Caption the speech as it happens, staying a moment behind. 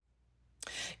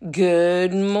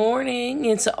Good morning.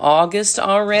 It's August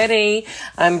already.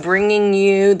 I'm bringing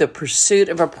you the pursuit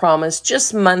of a promise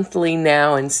just monthly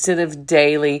now instead of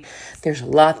daily. There's a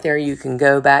lot there. You can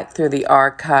go back through the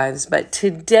archives, but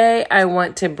today I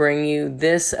want to bring you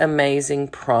this amazing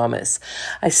promise.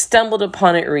 I stumbled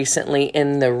upon it recently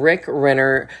in the Rick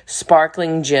Renner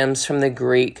Sparkling Gems from the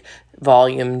Greek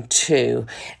Volume 2,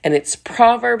 and it's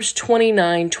Proverbs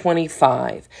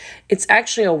 29:25. It's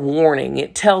actually a warning.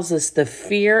 It tells us the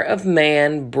fear of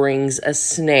man brings a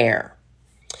snare.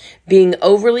 Being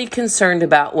overly concerned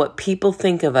about what people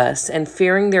think of us and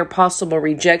fearing their possible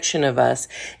rejection of us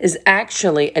is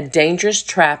actually a dangerous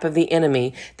trap of the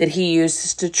enemy that he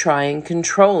uses to try and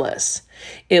control us.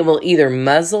 It will either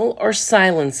muzzle or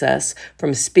silence us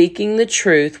from speaking the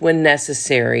truth when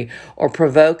necessary, or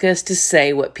provoke us to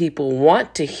say what people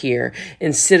want to hear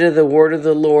instead of the word of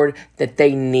the Lord that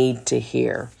they need to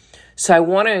hear. So I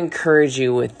want to encourage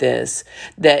you with this,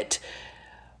 that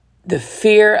the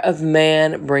fear of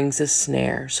man brings a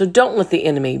snare. So don't let the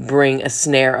enemy bring a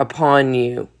snare upon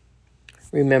you.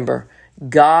 Remember,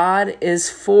 God is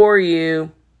for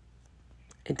you.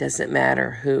 It doesn't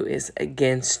matter who is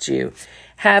against you.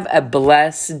 Have a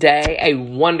blessed day, a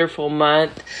wonderful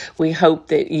month. We hope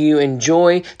that you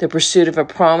enjoy the pursuit of a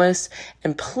promise.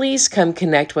 And please come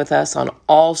connect with us on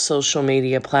all social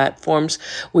media platforms.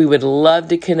 We would love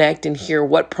to connect and hear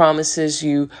what promises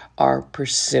you are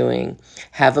pursuing.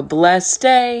 Have a blessed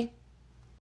day.